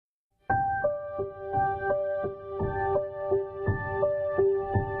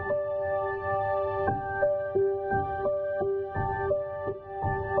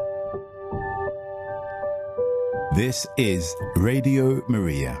This is Radio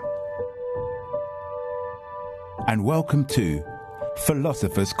Maria. And welcome to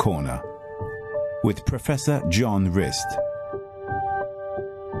Philosopher's Corner with Professor John Rist.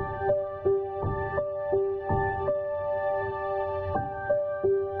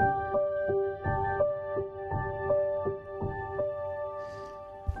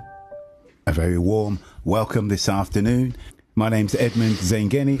 A very warm welcome this afternoon. My name's Edmund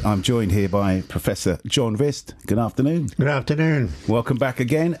Zengeni. I'm joined here by Professor John Rist. Good afternoon. Good afternoon. Welcome back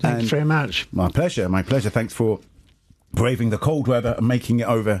again. Thanks very much. My pleasure. My pleasure. Thanks for braving the cold weather and making it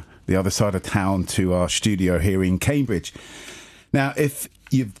over the other side of town to our studio here in Cambridge. Now, this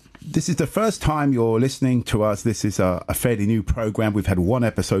is the first time you're listening to us. This is a fairly new program. We've had one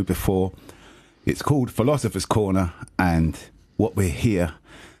episode before. It's called Philosopher's Corner, and what we're here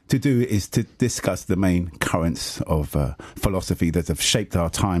to do is to discuss the main currents of philosophy that have shaped our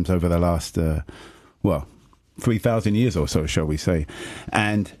times over the last, 3,000 years or so, shall we say.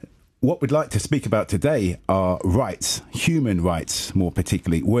 And what we'd like to speak about today are rights, human rights more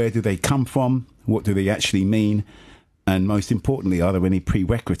particularly. Where do they come from? What do they actually mean? And most importantly, are there any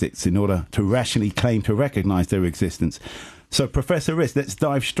prerequisites in order to rationally claim to recognise their existence? So, Professor Rist, let's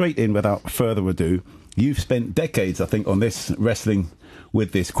dive straight in without further ado. You've spent decades, I think, on this, wrestling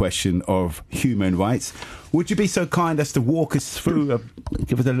with this question of human rights. Would you be so kind as to walk us through,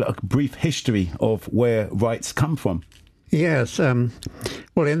 give us a brief history of where rights come from? Yes. Well,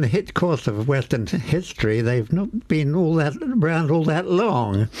 in the course of Western history, they've not been around all that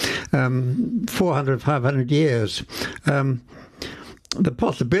long, 400, 500 years. The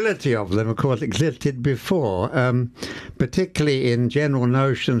possibility of them, of course, existed before, particularly in general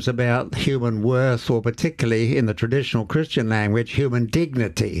notions about human worth, or particularly in the traditional Christian language, human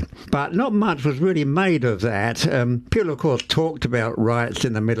dignity. But not much was really made of that. People, of course, talked about rights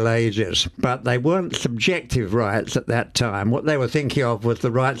in the Middle Ages, but they weren't subjective rights at that time. What they were thinking of was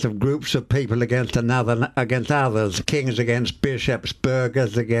the rights of groups of people against others, kings against bishops,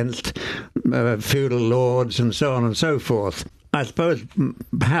 burghers against feudal lords, and so on and so forth. I suppose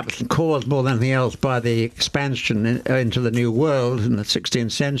perhaps caused more than anything else by the expansion into the New World in the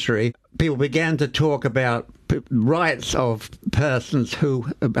 16th century, people began to talk about rights of persons who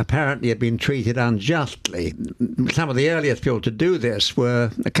apparently had been treated unjustly. Some of the earliest people to do this were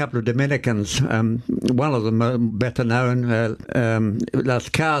a couple of Dominicans. One of them, better known, Las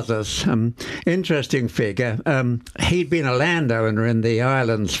Casas, interesting figure. He'd been a landowner in the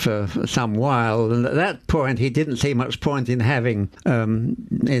islands for some while, and at that point he didn't see much point in having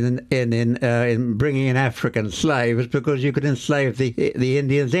in bringing in African slaves, because you could enslave the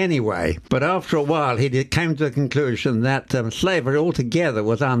Indians anyway. But after a while he came to the conclusion that slavery altogether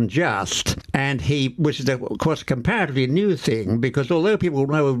was unjust, and which is of course a comparatively new thing, because although people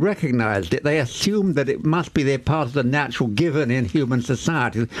recognised it, they assumed that it must be their part of the natural given in human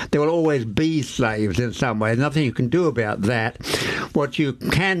society. There will always be slaves in some way. Nothing you can do about that. What you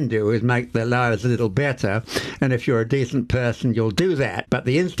can do is make their lives a little better, and if you're a decent person, you'll do that. But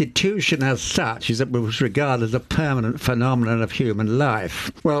the institution as such was regarded as a permanent phenomenon of human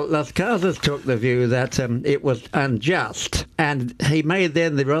life. Well, Las Casas took the view that it was unjust, and he made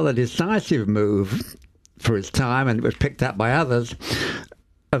then the rather decisive move for his time, and it was picked up by others,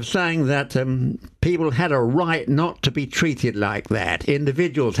 of saying that people had a right not to be treated like that.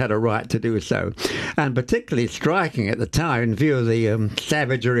 Individuals had a right to do so. And particularly striking at the time, in view of the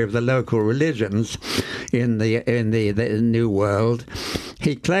savagery of the local religions in the New World,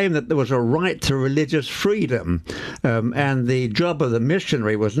 he claimed that there was a right to religious freedom, and the job of the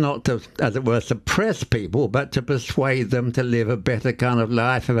missionary was not to, as it were, suppress people, but to persuade them to live a better kind of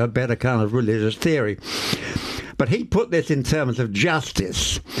life, have a better kind of religious theory. But he put this in terms of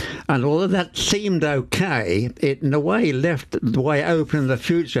justice, and although that seemed okay, it in a way left the way open in the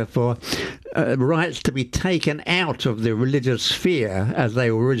future for rights to be taken out of the religious sphere as they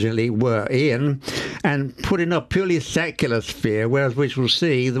originally were in, and put in a purely secular sphere, whereas we shall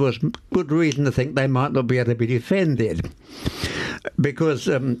see there was good reason to think they might not be able to be defended. Because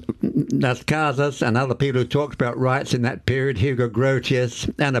Las Casas and other people who talked about rights in that period, Hugo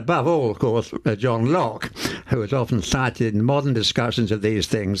Grotius, and above all, of course, John Locke, who is often cited in modern discussions of these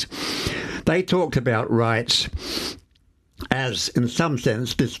things, they talked about rights as, in some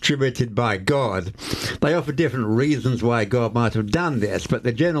sense, distributed by God. They offer different reasons why God might have done this, but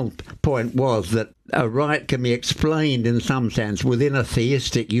the general point was that a right can be explained in some sense within a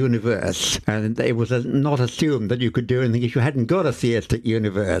theistic universe, and it was not assumed that you could do anything if you hadn't got a theistic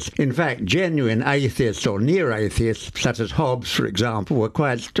universe. In fact, genuine atheists or near atheists, such as Hobbes, for example, were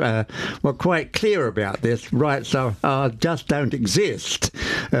quite clear about this. Rights just don't exist.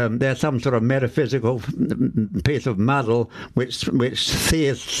 They're some sort of metaphysical piece of muddle which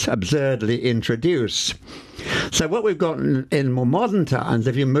theists absurdly introduce. So what we've got in more modern times,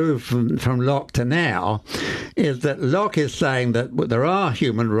 if you move from Locke to now, is that Locke is saying that there are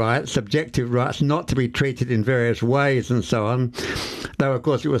human rights, subjective rights, not to be treated in various ways and so on, though, of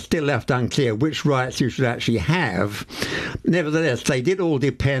course, it was still left unclear which rights you should actually have. Nevertheless, they did all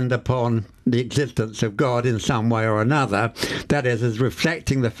depend upon the existence of God in some way or another, that is, as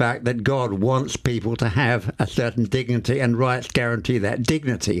reflecting the fact that God wants people to have a certain dignity, and rights guarantee that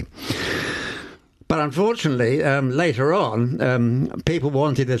dignity. But unfortunately, later on, people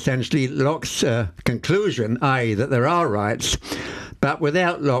wanted essentially Locke's conclusion, i.e. that there are rights, but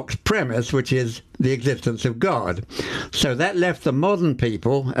without Locke's premise, which is the existence of God. So that left the modern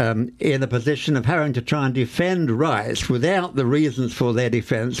people in a position of having to try and defend rights without the reasons for their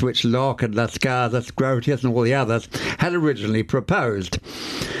defence, which Locke and Lascazes, Grotius and all the others had originally proposed.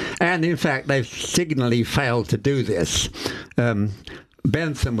 And in fact, they've signally failed to do this.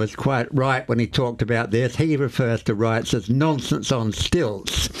 Bentham was quite right when he talked about this. He refers to rights as nonsense on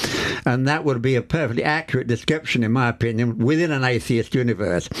stilts. And that would be a perfectly accurate description, in my opinion, within an atheist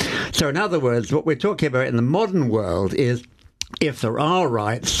universe. So in other words, what we're talking about in the modern world is, if there are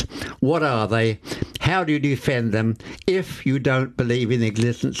rights, what are they? How do you defend them if you don't believe in the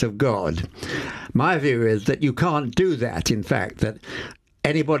existence of God? My view is that you can't do that, in fact, that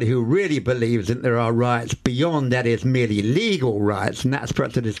anybody who really believes that there are rights beyond that is merely legal rights, and that's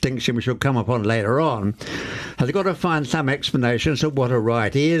perhaps a distinction we shall come upon later on, has got to find some explanations of what a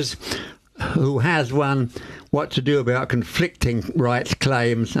right is, who has one, what to do about conflicting rights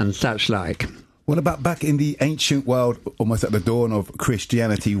claims and such like. What about back in the ancient world, almost at the dawn of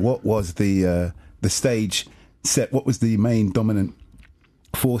Christianity? What was the stage set? What was the main dominant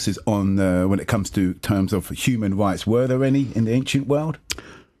forces on when it comes to terms of human rights? Were there any in the ancient world?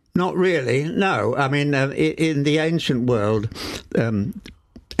 Not really, no. I mean, in the ancient world,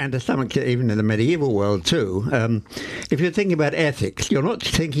 and to some extent even in the medieval world too, if you're thinking about ethics, you're not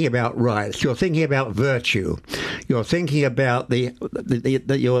thinking about rights, you're thinking about virtue. You're thinking about the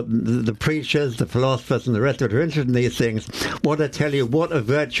preachers, the philosophers and the rest of it who are interested in these things want to tell you what a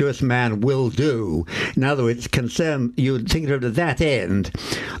virtuous man will do. In other words, you think of it to that end.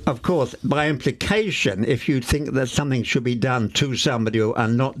 Of course, by implication, if you think that something should be done to somebody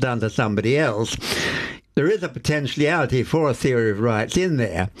and not done to somebody else, there is a potentiality for a theory of rights in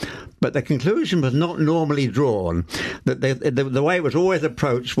there, but the conclusion was not normally drawn. That the way it was always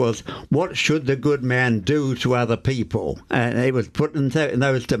approached was, what should the good man do to other people? And it was put in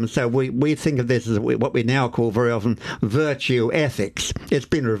those terms. So we think of this as what we now call very often virtue ethics. It's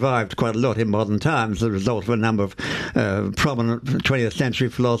been revived quite a lot in modern times as a result of a number of prominent 20th century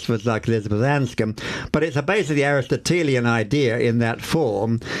philosophers like Elizabeth Anscombe. But it's a basically Aristotelian idea in that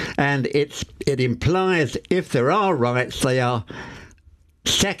form, and it implies if there are rights, they are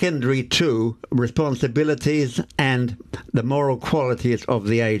secondary to responsibilities and the moral qualities of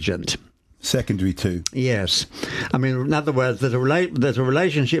the agent. Secondary to? Yes. I mean, in other words, there's a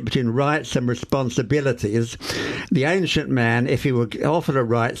relationship between rights and responsibilities. The ancient man, if he were offered a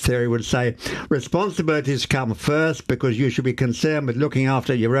rights theory, would say responsibilities come first because you should be concerned with looking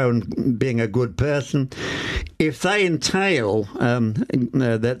after your own being a good person. If they entail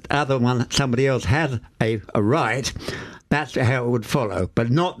that somebody else has a right, that's how it would follow, but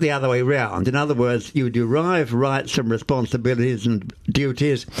not the other way round. In other words, you derive rights and responsibilities and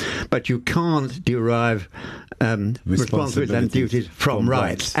duties, but you can't derive responsibilities and duties from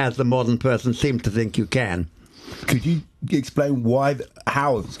rights, as the modern person seems to think you can. Could you explain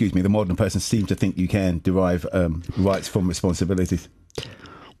how the modern person seems to think you can derive rights from responsibilities?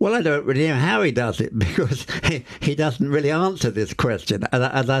 Well, I don't really know how he does it, because he doesn't really answer this question.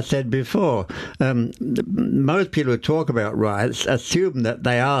 As I said before, most people who talk about rights assume that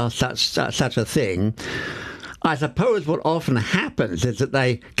they are such a thing. I suppose what often happens is that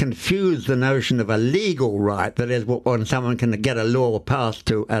they confuse the notion of a legal right, that is, when someone can get a law passed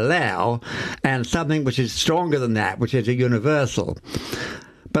to allow, and something which is stronger than that, which is a universal.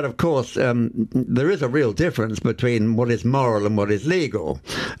 But of course, there is a real difference between what is moral and what is legal.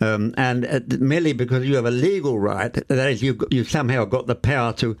 And merely because you have a legal right, that is, you've somehow got the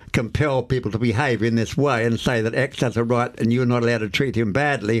power to compel people to behave in this way and say that X has a right and you're not allowed to treat him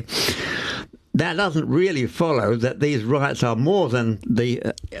badly, that doesn't really follow that these rights are more than the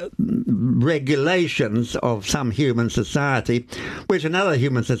regulations of some human society, which another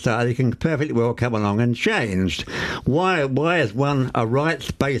human society can perfectly well come along and change. Why is a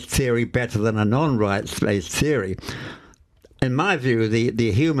rights-based theory better than a non-rights-based theory? in my view,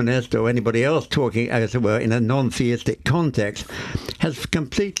 the humanist or anybody else talking, as it were, in a non-theistic context has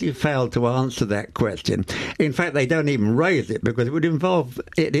completely failed to answer that question. In fact, they don't even raise it because it would involve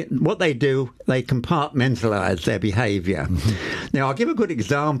what they do. They compartmentalize their behavior. Mm-hmm. Now, I'll give a good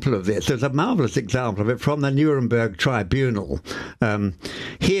example of this. There's a marvelous example of it from the Nuremberg Tribunal.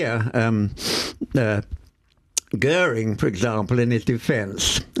 Goering, for example, in his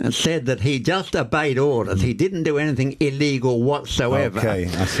defence, said that he just obeyed orders. He didn't do anything illegal whatsoever. Okay,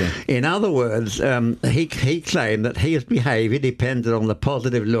 I see. In other words, he claimed that his behaviour depended on the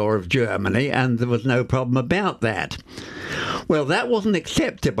positive law of Germany, and there was no problem about that. Well, that wasn't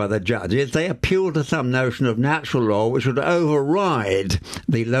accepted by the judges. They appealed to some notion of natural law which would override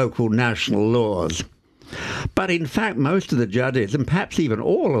the local national laws. But in fact, most of the judges, and perhaps even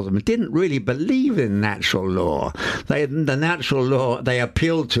all of them, didn't really believe in natural law. The natural law they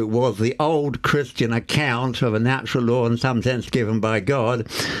appealed to was the old Christian account of a natural law in some sense given by God,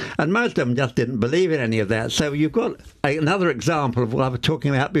 and most of them just didn't believe in any of that. So you've got another example of what I was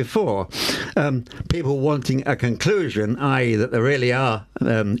talking about before. People wanting a conclusion, i.e. that there really are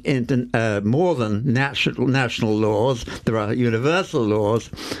more than national laws, there are universal laws,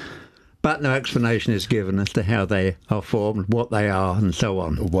 but no explanation is given as to how they are formed, what they are, and so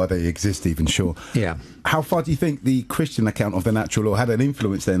on. Or why they exist, even, sure. Yeah. How far do you think the Christian account of the natural law had an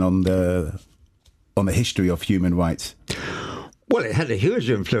influence then on the history of human rights? Well, it had a huge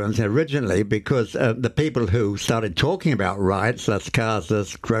influence originally because the people who started talking about rights,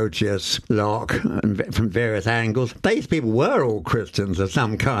 Lascaris, Grotius, Locke, and from various angles, these people were all Christians of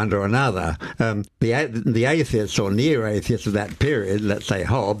some kind or another. The atheists or near-atheists of that period, let's say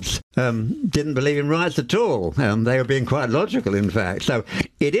Hobbes, didn't believe in rights at all. They were being quite logical, in fact. So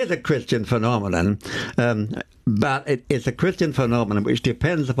it is a Christian phenomenon. But it's a Christian phenomenon which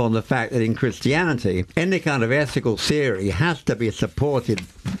depends upon the fact that in Christianity, any kind of ethical theory has to be supported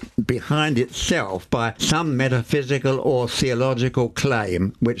behind itself by some metaphysical or theological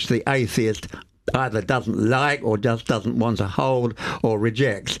claim which the atheist either doesn't like or just doesn't want to hold or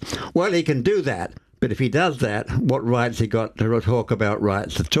rejects. Well, he can do that. But if he does that, what right's he got to talk about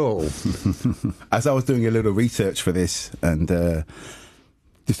rights at all? As I was doing a little research for this and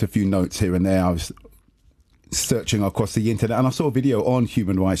just a few notes here and there, I was searching across the internet and I saw a video on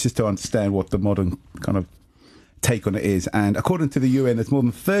human rights just to understand what the modern kind of take on it is. And according to the UN, there's more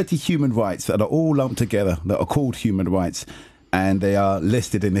than 30 human rights that are all lumped together that are called human rights, and they are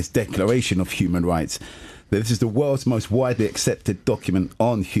listed in this Declaration of Human Rights. This is the world's most widely accepted document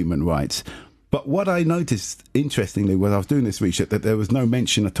on human rights. But what I noticed, interestingly, when I was doing this research, that there was no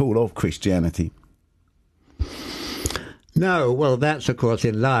mention at all of Christianity. No, well, that's, of course,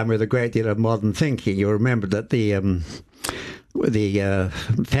 in line with a great deal of modern thinking. You remember that the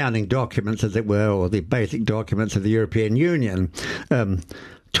founding documents, as it were, or the basic documents of the European Union,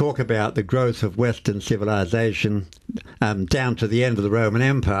 talk about the growth of Western civilization down to the end of the Roman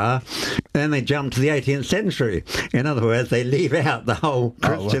Empire, and then they jump to the 18th century. In other words, they leave out the whole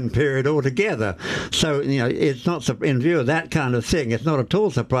Christian period altogether. So, it's not, in view of that kind of thing, it's not at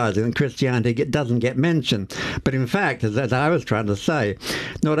all surprising that Christianity doesn't get mentioned. But in fact, as I was trying to say,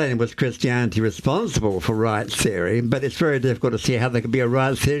 not only was Christianity responsible for rights theory, but it's very difficult to see how there could be a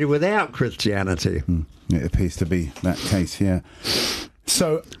rights theory without Christianity. It appears to be that case, yeah.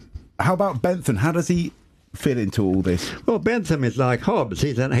 So, how about Bentham? How does he fit into all this? Well, Bentham is like Hobbes.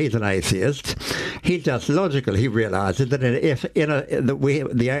 He's an atheist. He's just logical. He realises that an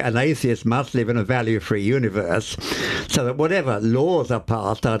atheist must live in a value-free universe, so that whatever laws are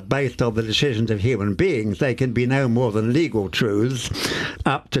passed are based on the decisions of human beings. They can be no more than legal truths,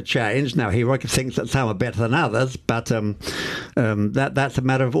 up to change. Now, he thinks that some are better than others, but that's a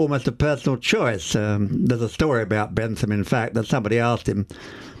matter of almost a personal choice. There's a story about Bentham, in fact, that somebody asked him.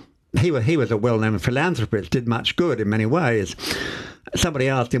 He was a well-known philanthropist, did much good in many ways. Somebody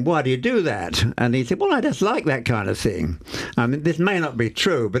asked him, why do you do that? And he said, well, I just like that kind of thing. I mean, this may not be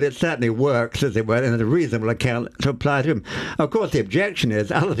true, but it certainly works, as it were, in a reasonable account to apply to him. Of course, the objection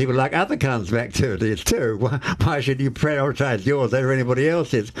is other people like other kinds of activities too. Why should you prioritise yours over anybody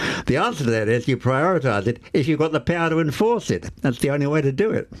else's? The answer to that is you prioritise it if you've got the power to enforce it. That's the only way to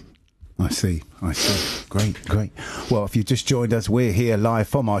do it. I see. Great. Well, if you just joined us, we're here live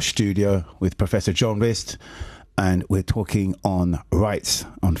from our studio with Professor John Rist, and we're talking on rights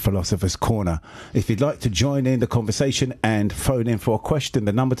on Philosopher's Corner. If you'd like to join in the conversation and phone in for a question,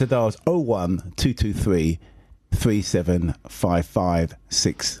 the number to dial is 01223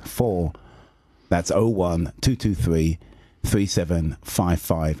 375564. That's 01223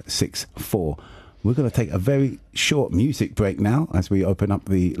 375564. We're going to take a very short music break now as we open up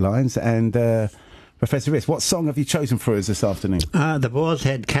the lines, and Professor Rist, what song have you chosen for us this afternoon? The Boar's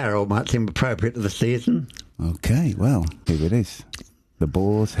Head Carol might seem appropriate to the season. Okay, well, here it is. The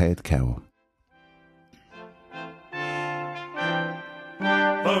Boar's Head Carol.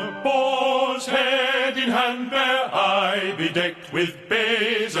 The boar's head in hand bear I, bedecked with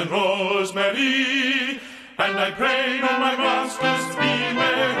bays and rosemary, and I pray on my masters be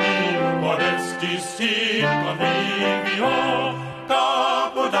merry, modestis in convivio,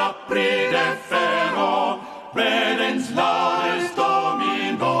 caput apride ferro, redens lares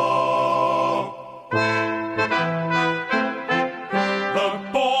domino. The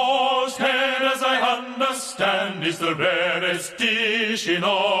boar's head, as I understand, is the rarest dish in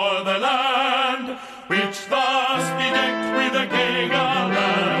all the land, which thus bedecked with a gay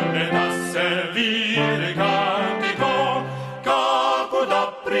garland, et thus servire cantico, caput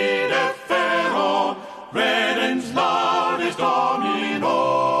apride ferro, redens laudes domino.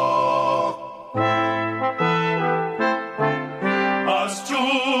 A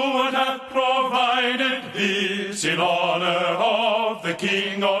steward hath provided this in honor of the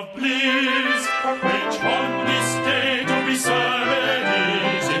King of Bliss, which on this day to be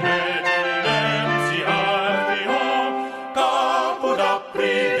served is in Bethlehem Siartio, caput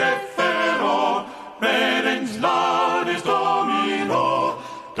apride ferro, redens laudes domino,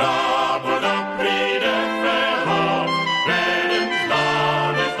 caput apride ferro, redens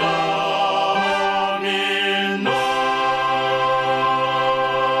laudes domino.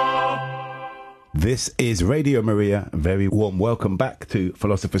 This is Radio Maria. A very warm welcome back to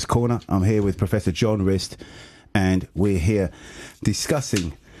Philosopher's Corner. I'm here with Professor John Rist, and we're here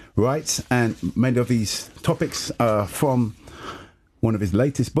discussing rights, and many of these topics are from one of his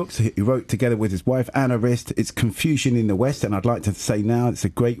latest books he wrote together with his wife Anna Rist. It's Confusion in the West, and I'd like to say now it's a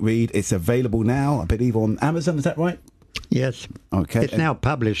great read. It's available now, I believe, on Amazon. Is that right? Yes. Okay. It's now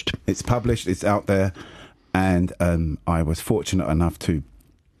published. It's published. It's out there, and I was fortunate enough to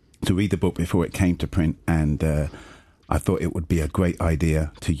read the book before it came to print, and I thought it would be a great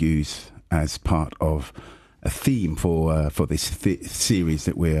idea to use as part of a theme for this series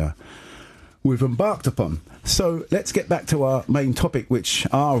that we've embarked upon. So let's get back to our main topic, which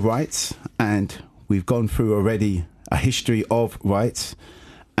are rights, and we've gone through already a history of rights,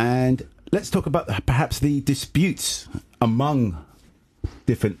 and let's talk about perhaps the disputes among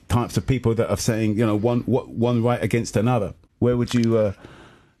different types of people that are saying, you know, one right against another. Where would you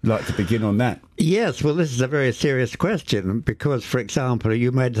like to begin on that? Yes, well, this is a very serious question because, for example,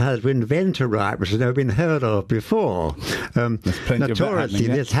 you might have to invent a right which has never been heard of before. Notoriously,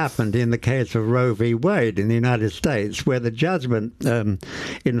 this happened in the case of Roe v. Wade in the United States, where the judgment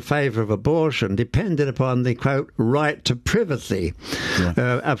in favour of abortion depended upon the, quote, right to privacy,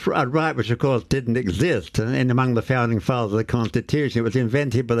 a right which, of course, didn't exist. And among the founding fathers of the Constitution, it was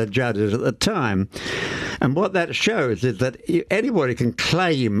invented by the judges at the time. And what that shows is that anybody can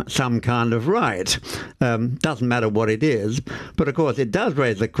claim some kind of right. Doesn't matter what it is. But, of course, it does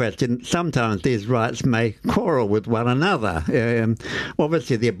raise the question, sometimes these rights may quarrel with one another.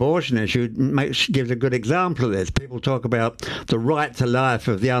 Obviously, the abortion issue gives a good example of this. People talk about the right to life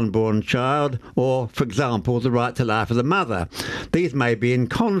of the unborn child or, for example, the right to life of the mother. These may be in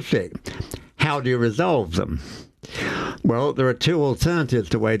conflict. How do you resolve them? Well, there are two alternatives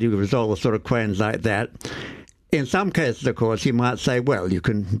to the way to resolve a sort of claims like that. In some cases, of course, you might say, well, you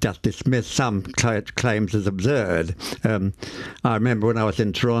can just dismiss some claims as absurd. I remember when I was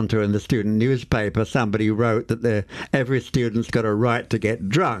in Toronto in the student newspaper, somebody wrote that every student's got a right to get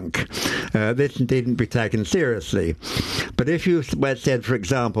drunk. This needn't be taken seriously. But if you said, for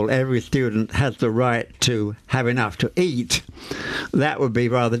example, every student has the right to have enough to eat, that would be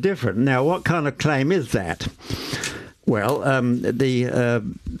rather different. Now, what kind of claim is that? Well,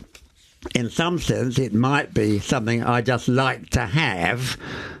 in some sense, it might be something I just like to have,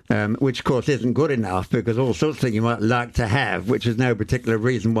 which, of course, isn't good enough because all sorts of things you might like to have, which is no particular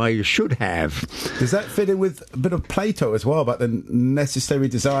reason why you should have. Does that fit in with a bit of Plato as well, about the necessary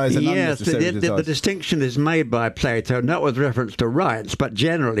desires and unnecessary desires? The distinction is made by Plato, not with reference to rights, but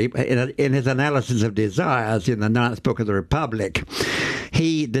generally in his analysis of desires in the 9th book of the Republic.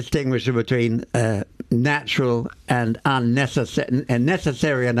 He distinguishes between natural and unnecessary, and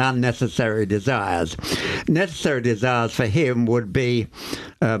necessary and unnecessary desires. Necessary desires for him would be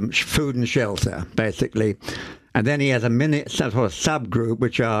food and shelter, basically. And then he has a sort of subgroup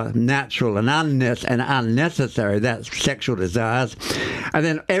which are natural and unnecessary. That's sexual desires. And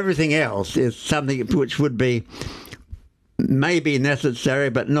then everything else is something which would be maybe necessary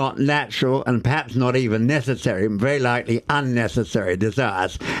but not natural, and perhaps not even necessary, very likely unnecessary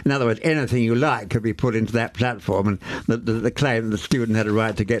desires. In other words, anything you like could be put into that platform, and the claim that the student had a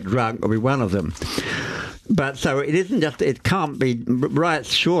right to get drunk would be one of them. But so it isn't just, it can't be,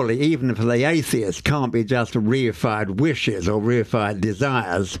 rights surely, even for the atheist, can't be just reified wishes or reified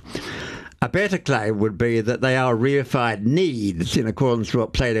desires. A better claim would be that they are reified needs, in accordance with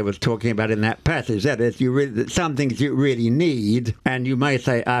what Plato was talking about in that passage. That is, some things you really need, and you may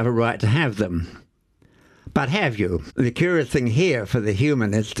say, I have a right to have them. But have you? The curious thing here for the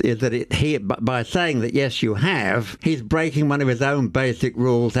humanist is that by saying that, yes, you have, he's breaking one of his own basic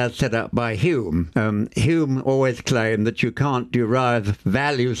rules as set up by Hume. Hume always claimed that you can't derive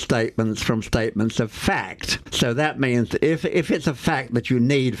value statements from statements of fact. So that means that if it's a fact that you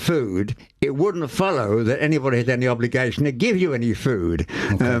need food, it wouldn't follow that anybody has any obligation to give you any food.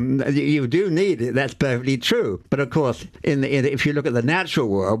 Okay. You do need it. That's perfectly true. But of course, if you look at the natural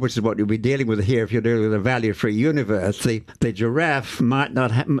world, which is what you'll be dealing with here if you're dealing with a value-free universe, the giraffe might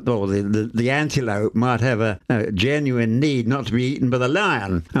not have, or the antelope might have a genuine need not to be eaten by the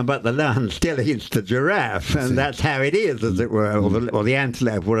lion, but the lion still eats the giraffe, and that's how it is, as it were, or the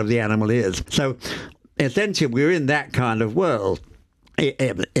antelope, whatever the animal is. So essentially, we're in that kind of world.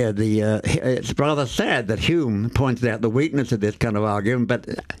 It's rather sad that Hume pointed out the weakness of this kind of argument, but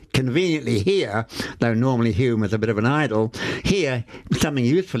conveniently here, though normally Hume is a bit of an idol, here something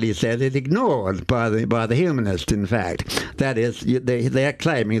useful he says is ignored by the humanist. In fact, that is, they're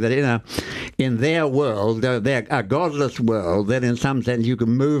claiming that in their world, they're a godless world, then in some sense you can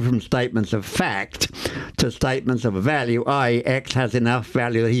move from statements of fact to statements of value, i.e. X has enough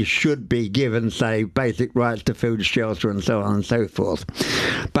value that he should be given, say, basic rights to food, shelter, and so on and so forth.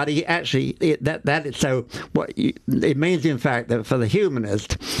 But he actually, it means in fact that for the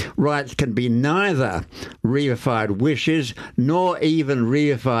humanist, rights can be neither reified wishes nor even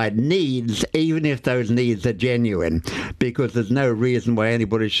reified needs, even if those needs are genuine, because there's no reason why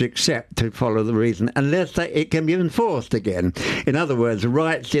anybody should accept to follow the reason unless it can be enforced again. In other words,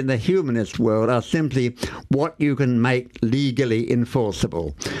 rights in the humanist world are simply what you can make legally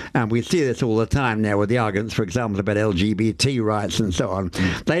enforceable. And we see this all the time now with the arguments, for example, about LGBT rights and so on.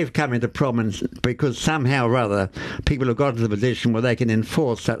 They've come into prominence because somehow or other people have got to the position where they can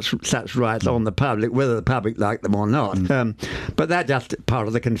enforce such rights on the public, whether the public like them or not. But that's just part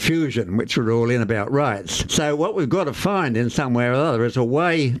of the confusion which we're all in about rights. So what we've got to find in some way or other is a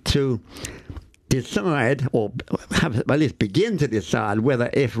way to decide, or at least begin to decide, whether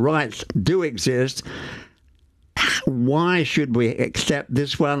if rights do exist, why should we accept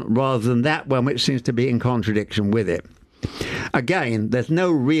this one rather than that one, which seems to be in contradiction with it? Again, there's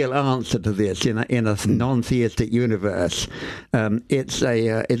no real answer to this in a non-theistic universe.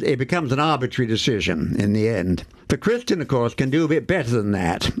 It becomes an arbitrary decision in the end. The Christian, of course, can do a bit better than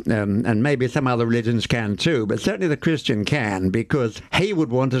that, and maybe some other religions can too, but certainly the Christian can, because he would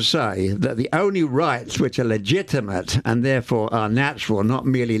want to say that the only rights which are legitimate and therefore are natural, not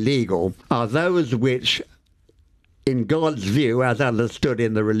merely legal, are those which, in God's view, as understood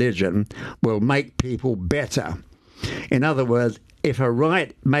in the religion, will make people better. In other words, if a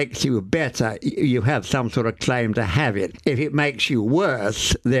right makes you better, you have some sort of claim to have it. If it makes you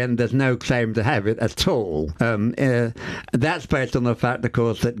worse, then there's no claim to have it at all. That's based on the fact, of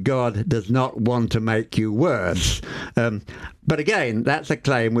course, that God does not want to make you worse. But again, that's a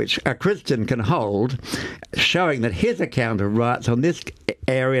claim which a Christian can hold, showing that his account of rights on this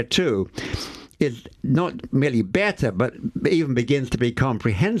area too is not merely better, but even begins to be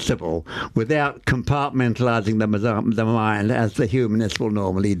comprehensible without compartmentalizing the mind as the humanists will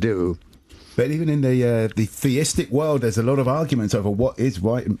normally do. But even in the theistic world, there's a lot of arguments over what is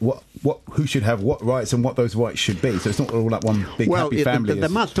right and who should have what rights and what those rights should be. So it's not all like one big happy family. There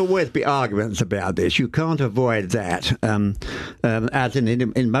must always be arguments about this. You can't avoid that. As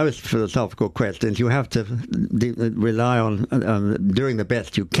in most philosophical questions, you have to rely on doing the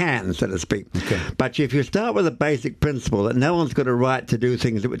best you can, so to speak. Okay. But if you start with a basic principle that no one's got a right to do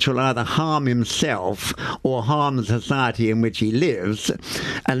things which will either harm himself or harm the society in which he lives,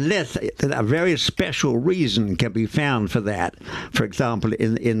 unless a very special reason can be found for that. For example,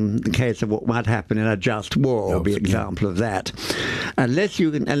 in the case of what might happen in a just war, will be an example of that. Unless you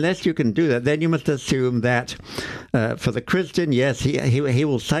can do that, then you must assume that for the Christian, yes, he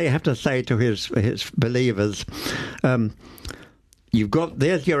will have to say to his believers,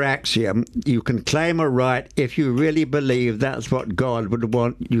 there's your axiom. You can claim a right if you really believe that's what God would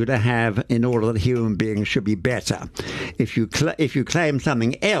want you to have in order that human beings should be better. If you claim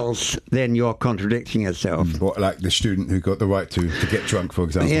something else, then you're contradicting yourself. What, like the student who got the right to get drunk, for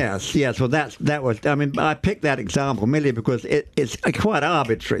example? Yes. Well, that was. I mean, I picked that example merely because it's quite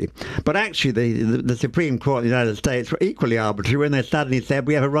arbitrary. But actually, the Supreme Court of the United States were equally arbitrary when they suddenly said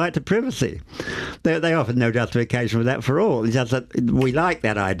we have a right to privacy. They offered no justification for that for all. It's just that we like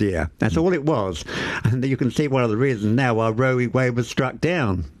that idea. That's all it was. And you can see one of the reasons now why Roe v. Wade was struck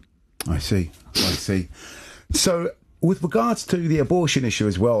down. I see. So, with regards to the abortion issue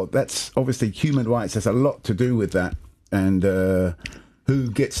as well, that's obviously human rights. There's a lot to do with that. And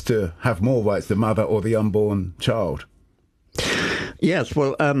who gets to have more rights, the mother or the unborn child? Yes,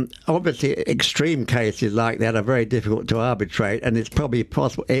 well, obviously, extreme cases like that are very difficult to arbitrate, and it's probably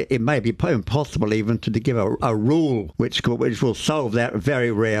possible. It may be impossible even to give a rule which will solve that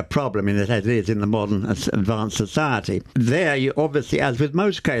very rare problem as it is in the modern advanced society. There, you obviously, as with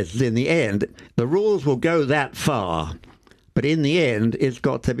most cases, in the end, the rules will go that far. But in the end, it's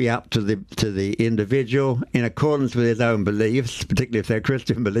got to be up to the individual in accordance with his own beliefs, particularly if they're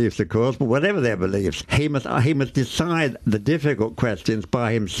Christian beliefs, of course, but whatever their beliefs. He must decide the difficult questions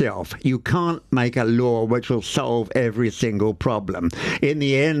by himself. You can't make a law which will solve every single problem. In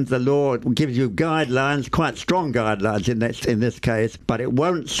the end, the law gives you guidelines, quite strong guidelines in this case, but it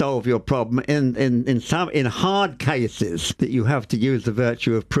won't solve your problem in hard cases that you have to use the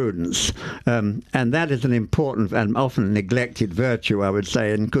virtue of prudence. And that is an important and often neglected virtue, I would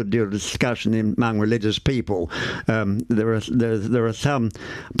say, and good deal of discussion among religious people. There are some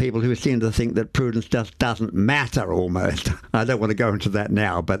people who seem to think that prudence just doesn't matter almost. I don't want to go into that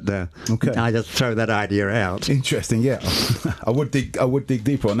now, but I just throw that idea out. Interesting, yeah. I would dig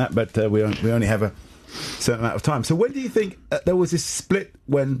deeper on that, but we only have a certain amount of time. So when do you think there was this split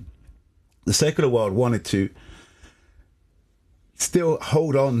when the secular world wanted to still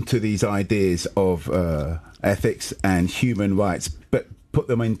hold on to these ideas of ethics and human rights, but put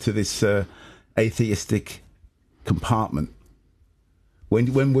them into this atheistic compartment?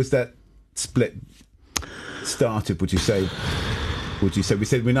 When was that split started, would you say? We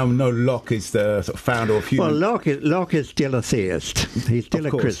said we know Locke is the sort of founder of human... Well, Locke is still a theist. He's still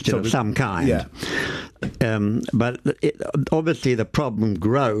a Christian of some kind. Yeah. But obviously the problem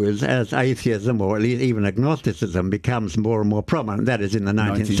grows as atheism, or at least even agnosticism, becomes more and more prominent. That is in the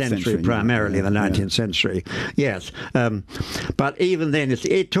 19th century, primarily in the 19th century. Yes. But even then,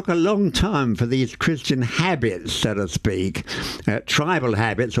 it took a long time for these Christian habits, so to speak, tribal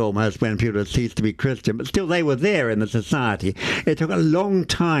habits almost, when people had ceased to be Christian, but still they were there in the society. It took a long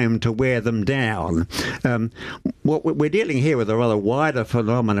time to wear them down. What we're dealing here with a rather wider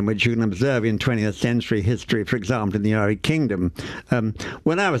phenomenon which you can observe in 20th century history, for example, in the United Kingdom.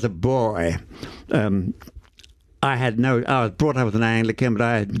 When I was a boy, I was brought up as an Anglican, but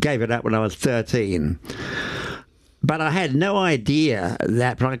I gave it up when I was 13. But I had no idea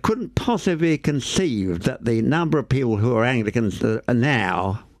but I couldn't possibly conceive that the number of people who are Anglicans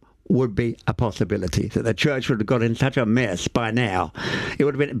now would be a possibility, that the church would have got in such a mess by now. It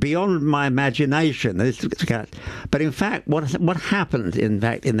would have been beyond my imagination. But in fact, what happened in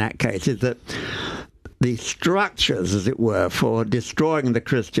that case is that the structures, as it were, for destroying the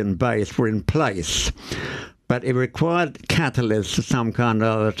Christian base were in place. But it required catalysts of some kind or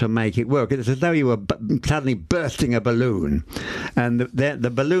other to make it work. It's as though you were suddenly bursting a balloon. And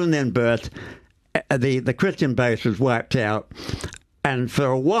the balloon then burst, the Christian base was wiped out. And for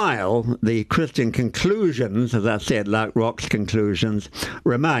a while, the Christian conclusions, as I said, like Locke's conclusions,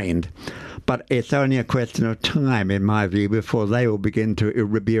 remained. But it's only a question of time, in my view, before they will begin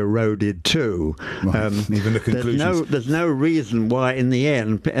to be eroded too. Right. Even the conclusions. There's no reason why, in the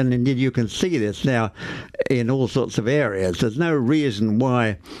end, and indeed you can see this now in all sorts of areas, there's no reason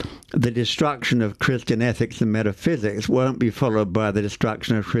why the destruction of Christian ethics and metaphysics won't be followed by the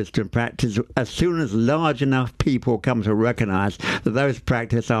destruction of Christian practice as soon as large enough people come to recognize that those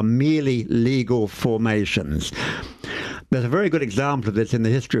practices are merely legal formations. There's a very good example of this in the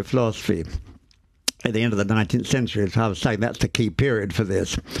history of philosophy at the end of the 19th century. As I was saying, that's the key period for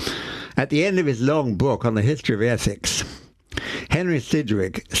this. At the end of his long book on the history of ethics, Henry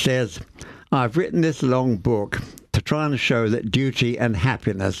Sidgwick says, "I've written this long book to try and show that duty and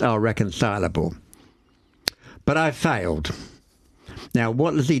happiness are reconcilable. But I failed." Now,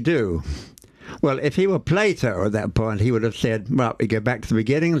 what does he do? Well, if he were Plato at that point, he would have said, well, we go back to the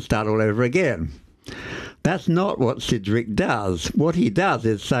beginning and start all over again. That's not what Sidgwick does. What he does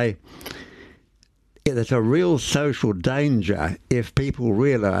is say, there's a real social danger if people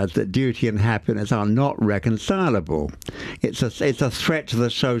realize that duty and happiness are not reconcilable. It's a threat to the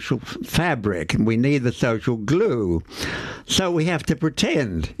social fabric, and we need the social glue. So we have to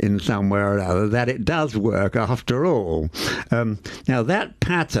pretend in some way or other that it does work after all. Now that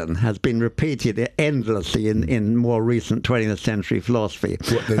pattern has been repeated endlessly in more recent 20th century philosophy.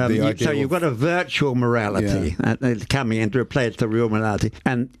 So you've got a virtual morality coming in to replace the real morality.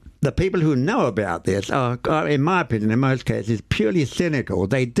 And the people who know about this are, in my opinion, in most cases, purely cynical.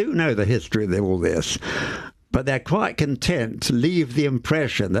 They do know the history of all this. but they're quite content to leave the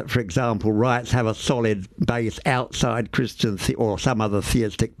impression that, for example, rights have a solid base outside Christian or some other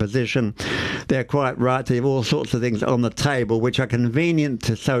theistic position. They're quite right to have all sorts of things on the table which are convenient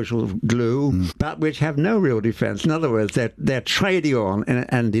to social glue, but which have no real defence. In other words, they're trading on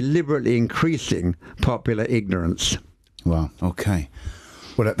and deliberately increasing popular ignorance. Well, okay.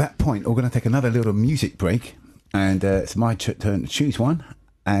 Well, at that point, we're going to take another little music break, and it's my turn to choose one.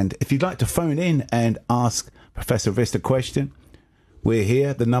 And if you'd like to phone in and ask Professor Rist a question, we're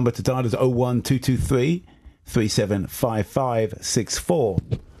here. The number to dial is 01223 375564.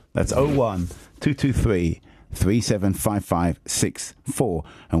 That's 01223 375564.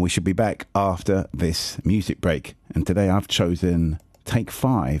 And we should be back after this music break. And today I've chosen Take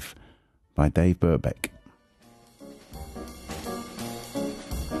 5 by Dave Brubeck.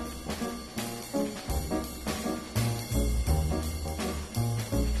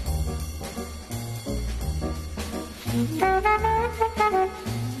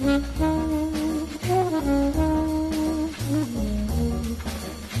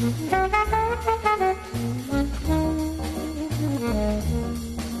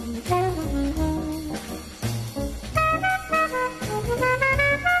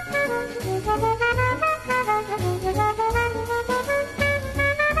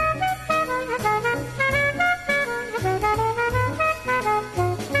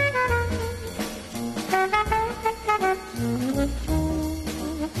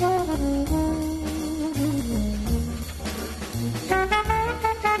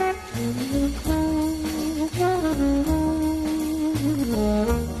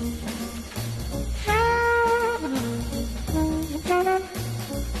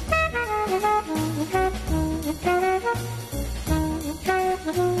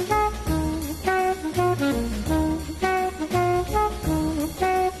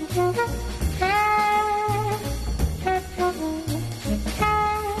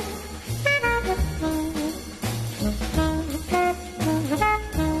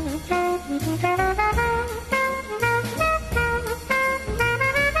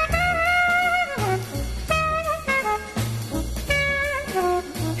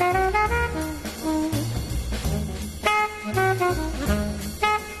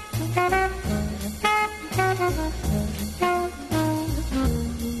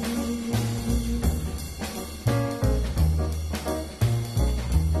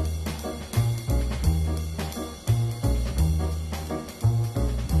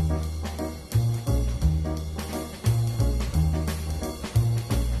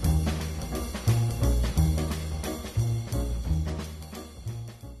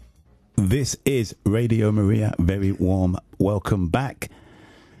 This is Radio Maria. Very warm welcome back.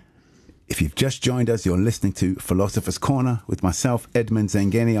 If you've just joined us, you're listening to Philosopher's Corner with myself, Edmund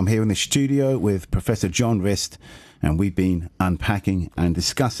Zangeni. I'm here in the studio with Professor John Rist, and we've been unpacking and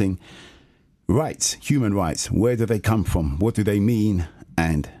discussing rights, human rights. Where do they come from? What do they mean?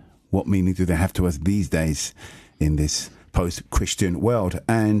 And what meaning do they have to us these days in this post-Christian world?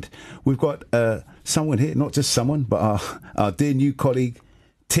 And we've got someone here, not just someone, but our dear new colleague,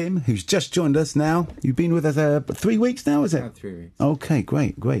 Tim, who's just joined us now. You've been with us 3 weeks now, is it? About 3 weeks. Okay,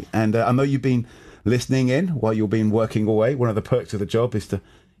 great. And I know you've been listening in while you've been working away. One of the perks of the job is to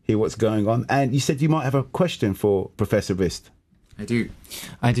hear what's going on. And you said you might have a question for Professor Rist. I do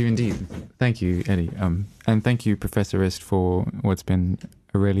indeed. Thank you, Eddie. And thank you, Professor Rist, for what's been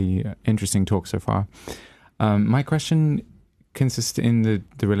a really interesting talk so far. My question consists in the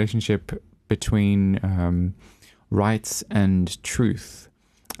relationship between rights and truth.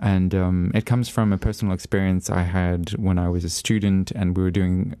 And it comes from a personal experience I had when I was a student, and we were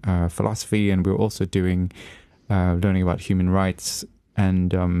doing philosophy, and we were also doing learning about human rights.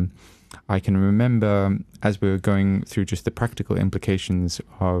 And I can remember, as we were going through just the practical implications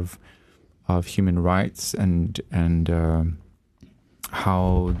of human rights and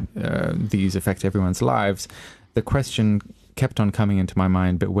how these affect everyone's lives, the question kept on coming into my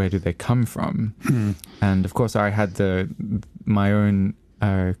mind, but where do they come from? And of course, I had my own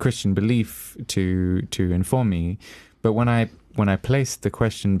Christian belief to inform me, but when I placed the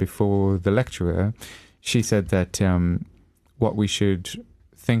question before the lecturer, she said that what we should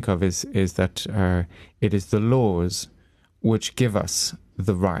think of is that it is the laws which give us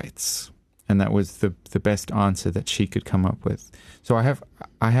the rights, and that was the best answer that she could come up with. So I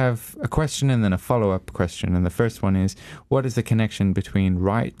have a question and then a follow-up question, and the first one is, what is the connection between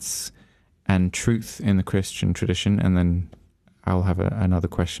rights and truth in the Christian tradition? And then I'll have another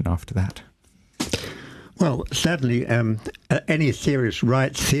question after that. Well, certainly any serious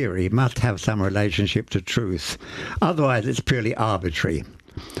rights theory must have some relationship to truth. Otherwise, it's purely arbitrary.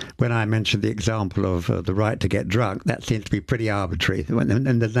 when I mentioned the example of the right to get drunk, that seems to be pretty arbitrary.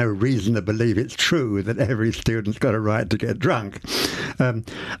 And there's no reason to believe it's true that every student's got a right to get drunk. And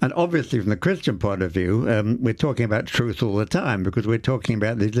obviously, from the Christian point of view, we're talking about truth all the time, because we're talking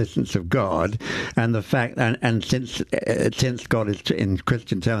about the existence of God and the fact, and since God is, in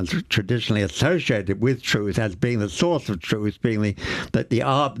Christian terms, traditionally associated with truth as being the source of truth, being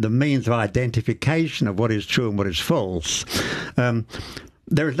the means of identification of what is true and what is false.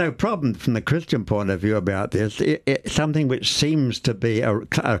 There is no problem from the Christian point of view about this. It's something which seems to be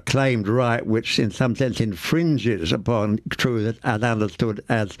a claimed right, which in some sense infringes upon truth as understood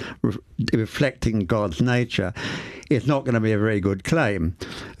as reflecting God's nature, is not going to be a very good claim.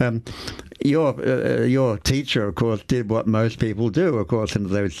 Your teacher, of course, did what most people do, of course, under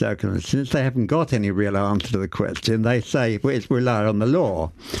those circumstances. Since they haven't got any real answer to the question, they say, well, it's rely on the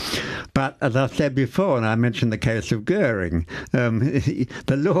law. But as I said before, and I mentioned the case of Goering,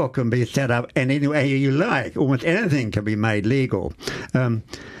 the law can be set up any way you like. Almost anything can be made legal. And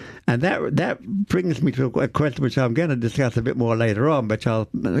that brings me to a question which I'm going to discuss a bit more later on, which I'll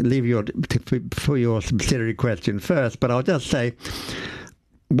leave for your subsidiary question first. But I'll just say,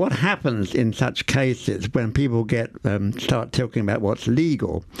 what happens in such cases when people start talking about what's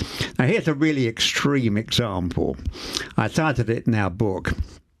legal? Now, here's a really extreme example. I cited it in our book.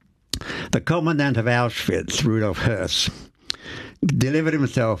 The commandant of Auschwitz, Rudolf Höss, delivered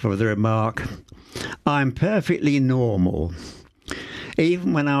himself with the remark, "I'm perfectly normal.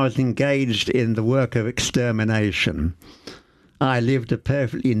 Even when I was engaged in the work of extermination, I lived a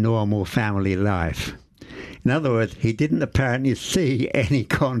perfectly normal family life." In other words, he didn't apparently see any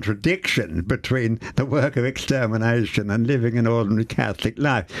contradiction between the work of extermination and living an ordinary Catholic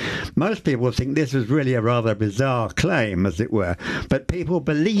life. Most people think this is really a rather bizarre claim, as it were, but people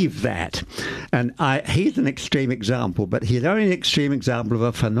believe that. And he's an extreme example, but he's only an extreme example of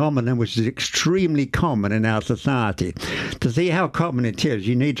a phenomenon which is extremely common in our society. To see how common it is,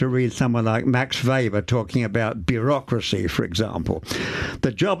 you need to read someone like Max Weber talking about bureaucracy, for example.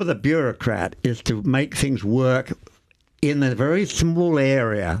 The job of the bureaucrat is to make things work in the very small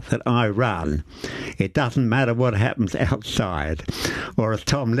area that I run. It doesn't matter what happens outside. Or as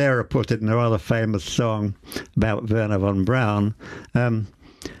Tom Lehrer put it in a rather famous song about Wernher von Braun,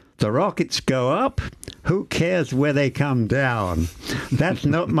 the rockets go up, who cares where they come down? That's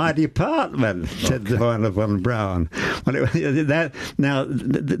not my department, said Wernher von Braun. Now,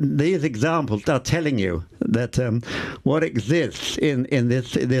 these examples are telling you that what exists in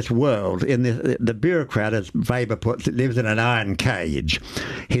this world, in the bureaucrat, as Weber puts it, lives in an iron cage.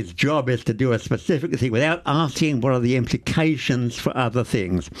 His job is to do a specific thing without asking what are the implications for other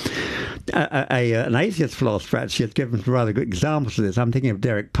things. An atheist philosopher actually has given some rather good examples of this. I'm thinking of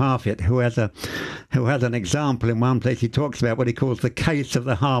Derek Parfit, who has an example in one place. He talks about what he calls the case of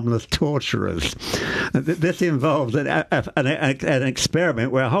the harmless torturers. This involves an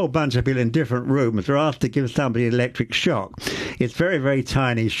experiment where a whole bunch of people in different rooms are asked to give somebody an electric shock. It's very, very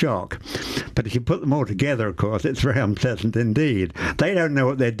tiny shock. But if you put them all together, of course, it's very unpleasant indeed. They don't know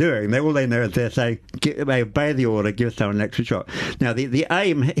what they're doing. All they know is they're saying, obey the order, give someone an electric shock. Now, the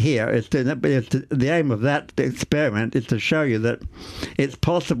aim here is the aim of that experiment is to show you that it's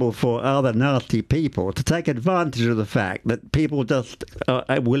possible for other nasty people to take advantage of the fact that people just are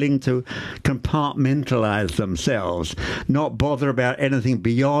willing to compartmentalize themselves, not bother about anything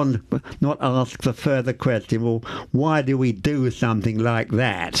beyond, not ask the further question, well, why do we do something like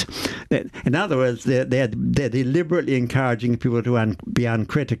that? In other words, they're deliberately encouraging people to be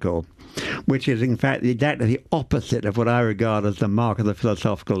uncritical, which is in fact exactly the opposite of what I regard as the mark of the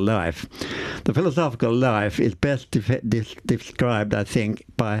philosophical life. The philosophical life is best described, I think,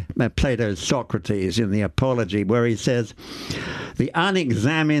 by Plato's Socrates in the Apology, where he says, the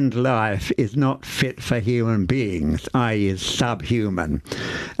unexamined life is not fit for human beings, i.e. is subhuman.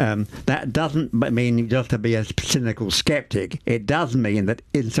 That doesn't mean just to be a cynical skeptic. It does mean that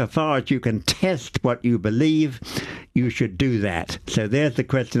insofar as you can test what you believe, you should do that. So there's the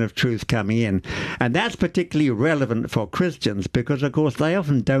question of truth coming in. And that's particularly relevant for Christians because, of course, they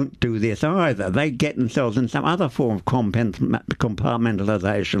often don't do this either. They get themselves in some other form of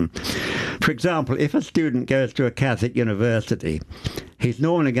compartmentalization. For example, if a student goes to a Catholic university, he's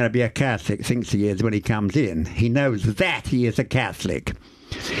normally going to be a Catholic, thinks he is, when he comes in. He knows that he is a Catholic.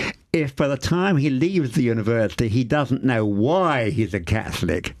 If by the time he leaves the university, he doesn't know why he's a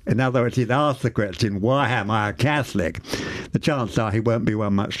Catholic, in other words, he's asked the question, why am I a Catholic? The chances are he won't be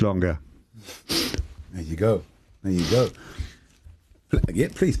one much longer. There you go. There you go. Yeah,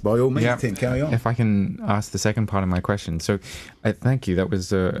 please, by all means, Tim, carry on. If I can ask the second part of my question. So, thank you. That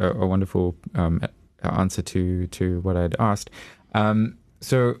was a wonderful answer to what I'd asked.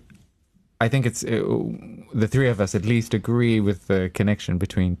 So, I think it's the three of us at least agree with the connection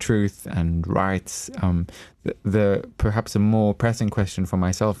between truth and rights. The perhaps a more pressing question for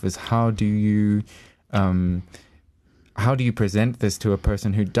myself is how do you present this to a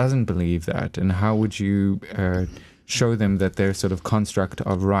person who doesn't believe that, and how would you show them that their sort of construct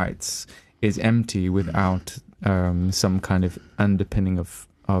of rights is empty without some kind of underpinning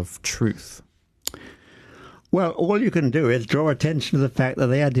of truth? Well, all you can do is draw attention to the fact that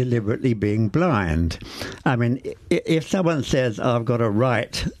they are deliberately being blind. I mean, if someone says, I've got a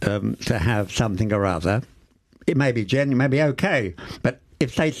right to have something or other, it may be genuine, may be okay. But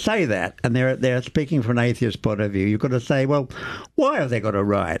if they say that, and they're speaking from an atheist point of view, you've got to say, well, why have they got a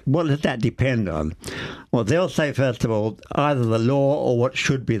right? What does that depend on? Well, they'll say, first of all, either the law or what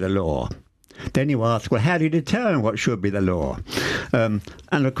should be the law. Then you ask, well, how do you determine what should be the law?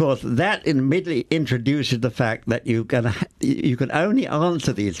 And of course, that immediately introduces the fact that you can only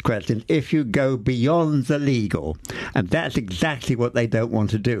answer these questions if you go beyond the legal. And that's exactly what they don't want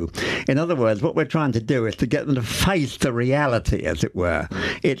to do. In other words, what we're trying to do is to get them to face the reality, as it were.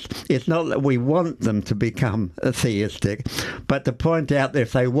 It's not that we want them to become theistic, but to point out that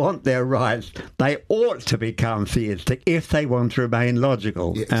if they want their rights, they ought to become theistic if they want to remain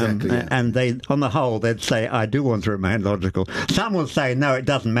logical. Yeah, exactly, And they, on the whole, they'd say, I do want to remain logical. Some will say, no, it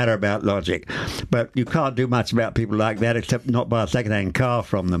doesn't matter about logic. But you can't do much about people like that except not buy a second-hand car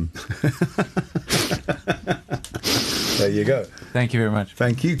from them. There you go. Thank you very much.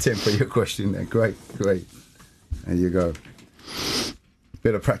 Thank you, Tim, for your question there. Great. There you go.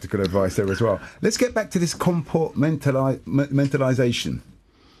 Bit of practical advice there as well. Let's get back to this compartmentalization.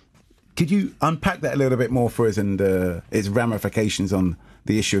 Could you unpack that a little bit more for us and its ramifications on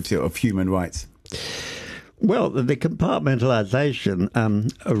the issue of human rights? Well, the compartmentalization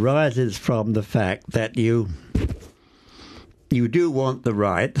arises from the fact that you do want the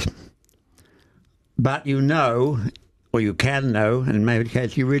right, but you know, or you can know, and in many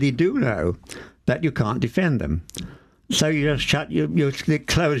cases you really do know, that you can't defend them. So you just you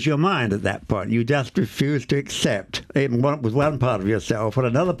close your mind at that point. You just refuse to accept, even with one part of yourself, what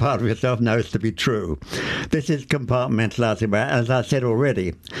another part of yourself knows to be true. This is compartmentalizing. As I said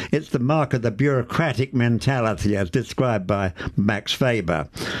already, it's the mark of the bureaucratic mentality as described by Max Weber.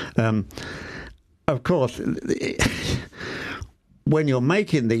 Of course, when you're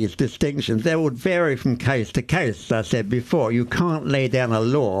making these distinctions, they would vary from case to case, as I said before. You can't lay down a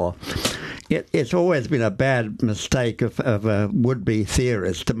law. It's always been a bad mistake of a would-be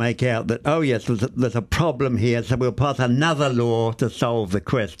theorist to make out that, oh, yes, there's a problem here, so we'll pass another law to solve the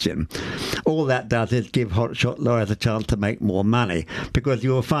question. All that does is give hotshot lawyers a chance to make more money, because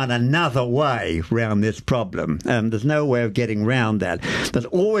you will find another way around this problem. There's no way of getting around that. There's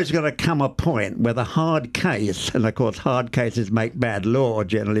always going to come a point where the hard case, and of course hard cases make bad law,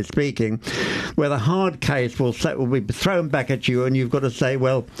 generally speaking, where the hard case will be thrown back at you, and you've got to say,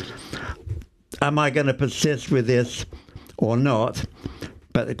 well, am I going to persist with this or not?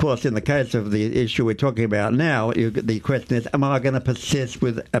 But, of course, in the case of the issue we're talking about now, the question is, am I going to persist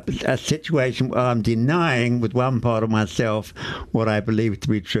with a situation where I'm denying with one part of myself what I believe to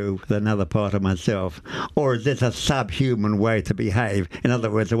be true with another part of myself? Or is this a subhuman way to behave? In other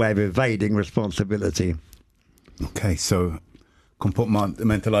words, a way of evading responsibility. Okay, so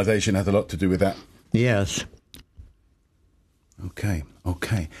compartmentalization has a lot to do with that. Yes. Okay.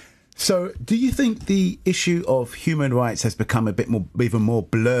 So, do you think the issue of human rights has become even more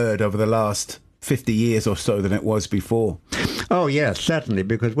blurred over the last 50 years or so than it was before? Oh, yes, certainly,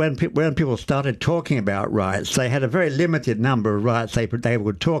 because when people started talking about rights, they had a very limited number of rights they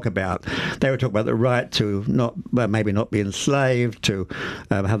would talk about. They would talk about the right to maybe not be enslaved, to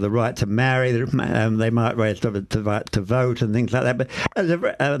have the right to marry. They might raise the right to vote and things like that. But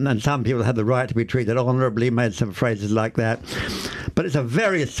and some people had the right to be treated honourably, made some phrases like that. But it's a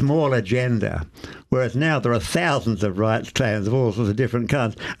very small agenda, whereas now there are thousands of rights claims of all sorts of different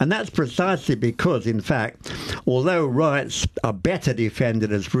kinds. And that's precisely because, in fact, although rights are better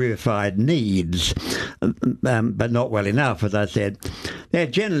defended as reified needs, but not well enough, as I said, they're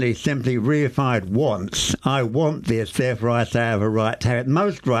generally simply reified wants. I want this, therefore I say I have a right to have it.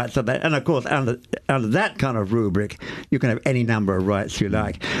 Most rights are that, and of course, under that kind of rubric, you can have any number of rights you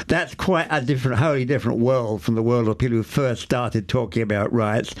like. That's quite a wholly different world from the world of people who first started talking about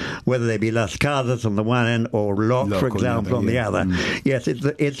rights, whether they be Las Casas on the one end or Locke, for example, on the other. Yes,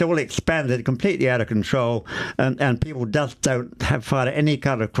 it's all expanded, completely out of control, and people just don't find any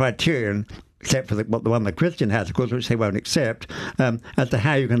kind of criterion, except for the one the Christian has, of course, which they won't accept, as to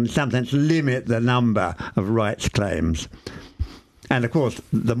how you can, in some sense, limit the number of rights claims. And of course,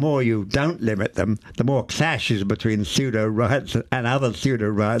 the more you don't limit them, the more clashes between pseudo-rights and other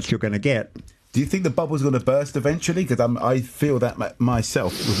pseudo-rights you're going to get. Do you think the bubble's going to burst eventually? Because I feel that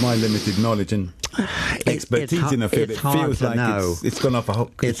myself, with my limited knowledge and expertise in the field, it feels like it's gone off a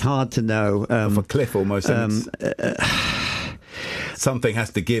cliff. It's hard to know. Off a cliff almost. Something has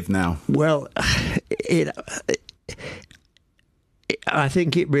to give now. Well, I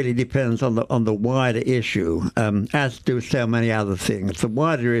think it really depends on the wider issue, as do so many other things. The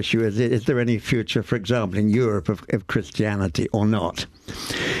wider issue is there any future, for example, in Europe of Christianity or not?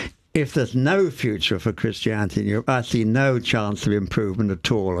 If there's no future for Christianity in Europe, I see no chance of improvement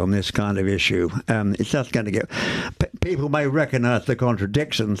at all on this kind of issue. It's just going to get... People may recognise the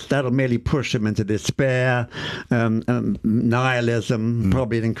contradictions. That'll merely push them into despair, nihilism,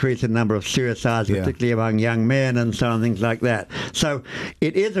 probably an increasing number of suicides, particularly among young men and so on, things like that. So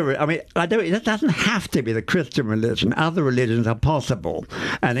it is it doesn't have to be the Christian religion. Other religions are possible.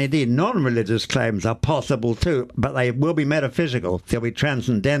 And indeed, non-religious claims are possible too, but they will be metaphysical. They'll be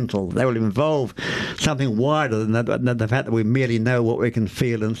transcendental. They will involve something wider than the fact that we merely know what we can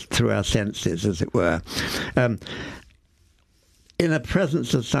feel through our senses, as it were. In a present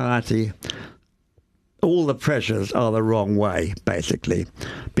society, all the pressures are the wrong way, basically,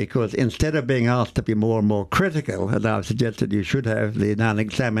 because instead of being asked to be more and more critical, as I've suggested you should have, the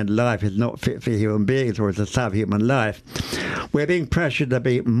unexamined life is not fit for human beings or is a subhuman life, we're being pressured to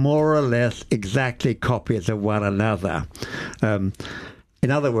be more or less exactly copies of one another. In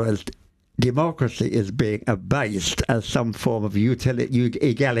other words, democracy is being abased as some form of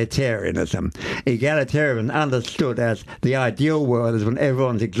egalitarianism. Egalitarianism understood as the ideal world is when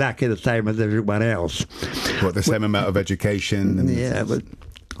everyone's exactly the same as everyone else. What, the same amount of education?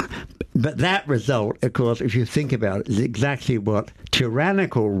 But that result, of course, if you think about it, is exactly what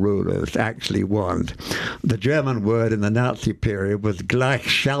tyrannical rulers actually want. The German word in the Nazi period was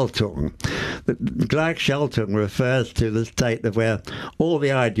Gleichschaltung. Gleichschaltung refers to the state of where all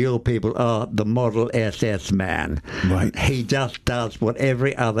the ideal people are the model SS man. Right. He just does what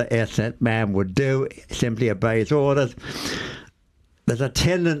every other SS man would do, simply obeys orders. There's a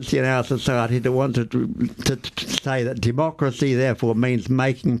tendency in our society to want to say that democracy, therefore, means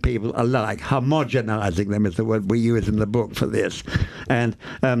making people alike. Homogenizing them is the word we use in the book for this. And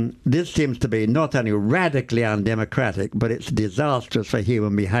this seems to be not only radically undemocratic, but it's disastrous for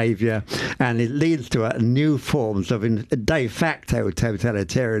human behavior, and it leads to new forms of de facto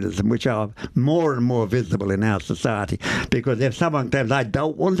totalitarianism, which are more and more visible in our society. Because if someone claims, I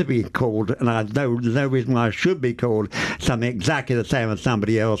don't want to be called, and there's no reason why I should be called something exactly the same as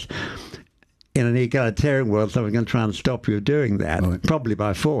somebody else, in an egalitarian world, someone's going to try and stop you doing that, probably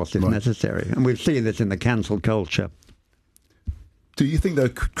by force if necessary. And we've seen this in the cancel culture. Do you think the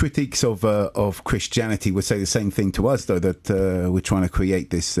critiques of Christianity would say the same thing to us, though, that we're trying to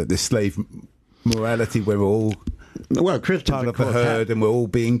create this slave morality where we're all Christians, part of the herd and we're all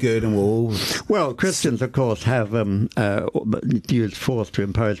being good and we're all... Well, Christians, of course, have used force to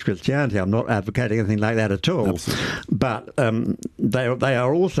impose Christianity. I'm not advocating anything like that at all. Absolutely. But they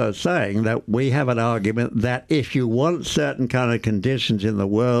are also saying that we have an argument that if you want certain kind of conditions in the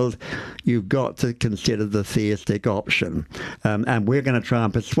world, you've got to consider the theistic option. And we're going to try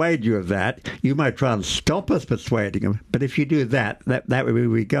and persuade you of that. You might try and stop us persuading them, but if you do that would be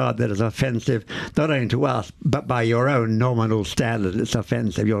regarded as offensive, not only to us, but by your own nominal standard. It's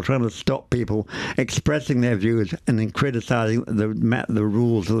offensive. You're trying to stop people expressing their views and then criticizing the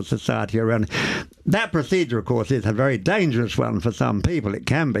rules of the society around. That procedure, of course, is a very dangerous one for some people. It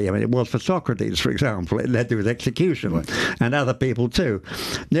can be. I mean, it was for Socrates, for example. It led to his execution, and other people too.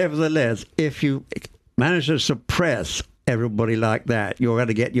 Nevertheless, if you manage to suppress everybody like that, you're going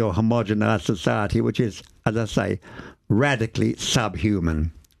to get your homogenized society, which is, as I say, radically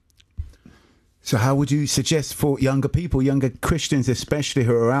subhuman. So how would you suggest for younger people, younger Christians especially,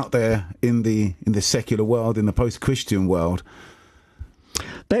 who are out there in the secular world, in the post-Christian world?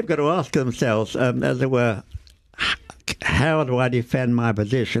 They've got to ask themselves, as it were, how do I defend my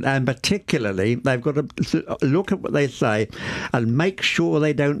position? And particularly, they've got to look at what they say and make sure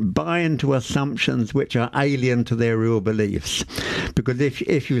they don't buy into assumptions which are alien to their real beliefs. Because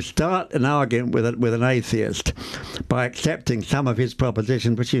if you start an argument with an atheist by accepting some of his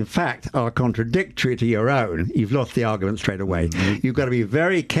propositions, which in fact are contradictory to your own, you've lost the argument straight away. Mm-hmm. You've got to be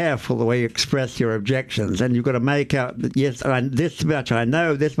very careful the way you express your objections, and you've got to make out that, yes, this much I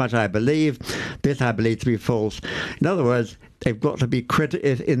know, this much I believe to be false. In other words, they've got to be critical.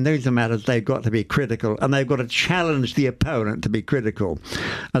 In those matters, they've got to be critical, and they've got to challenge the opponent to be critical.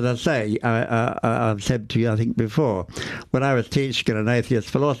 As I say, I've said to you, I think before, when I was teaching in an atheist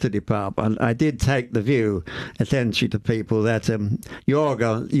philosophy department, I did take the view, essentially, to people that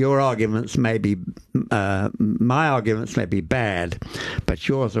your arguments may be, my arguments may be bad, but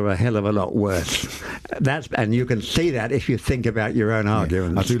yours are a hell of a lot worse. And you can see that if you think about your own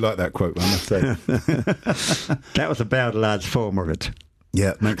arguments. I do like that quote, I must say. That was a Baudelaire's form of it.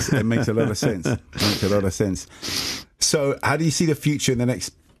 Yeah, it makes a lot of sense. Makes a lot of sense. So, how do you see the future in the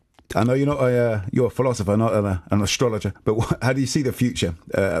next? I know you're not you're a philosopher, not an astrologer, but how do you see the future?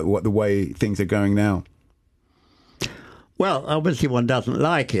 What the way things are going now? Well, obviously one doesn't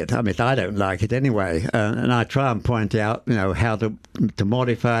like it. I mean, I don't like it anyway, and I try and point out, how to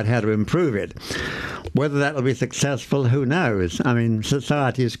modify it, how to improve it. Whether that will be successful, who knows? I mean,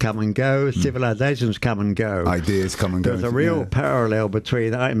 societies come and go, civilizations come and go. Ideas come and go. There's a real parallel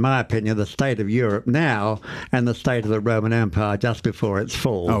between, in my opinion, the state of Europe now and the state of the Roman Empire just before its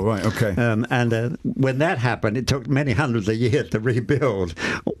fall. Oh, right, okay. And when that happened, it took many hundreds of years to rebuild.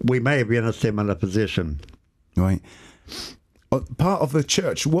 We may be in a similar position. Right. Part of the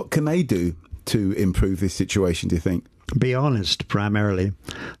church, what can they do to improve this situation, do you think? Be honest, primarily.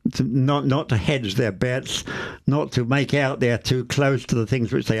 Not to hedge their bets, not to make out they're too close to the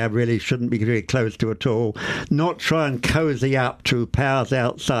things which they really shouldn't be very close to at all, not try and cozy up to powers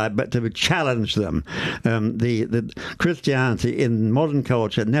outside, but to challenge them. The Christianity in modern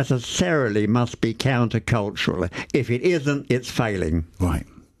culture necessarily must be countercultural. If it isn't, it's failing. Right.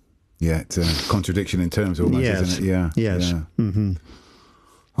 Yeah, it's a contradiction in terms almost, isn't it? Yeah. Yes. Yeah. Mm-hmm.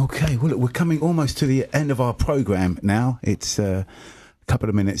 Okay, well, look, we're coming almost to the end of our programme now. It's a couple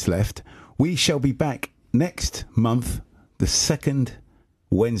of minutes left. We shall be back next month, the second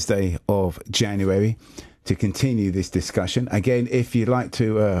Wednesday of January, to continue this discussion. Again, if you'd like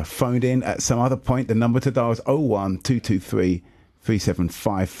to phone in at some other point, the number to dial is 01223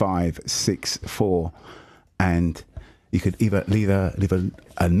 375564, and you could either leave a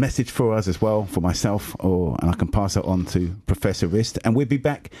message for us as well, for myself, and I can pass it on to Professor Rist. And we'll be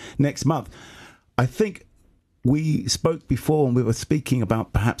back next month. I think we spoke before, and we were speaking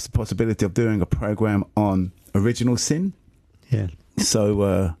about perhaps the possibility of doing a program on original sin. Yeah.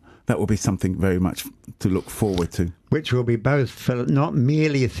 So that will be something very much to look forward to. Which will be both not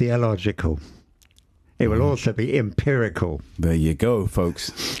merely theological. It will also be empirical. There you go,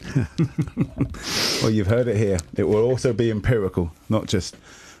 folks. Well, you've heard it here. It will also be empirical, not just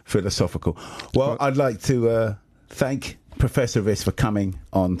philosophical. Well, I'd like to thank Professor Rist for coming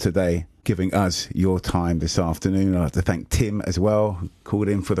on today, giving us your time this afternoon. I'd like to thank Tim as well, who called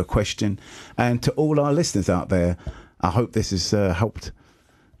in for the question. And to all our listeners out there, I hope this has helped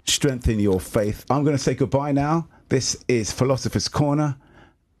strengthen your faith. I'm going to say goodbye now. This is Philosopher's Corner,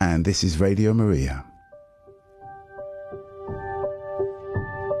 and this is Radio Maria.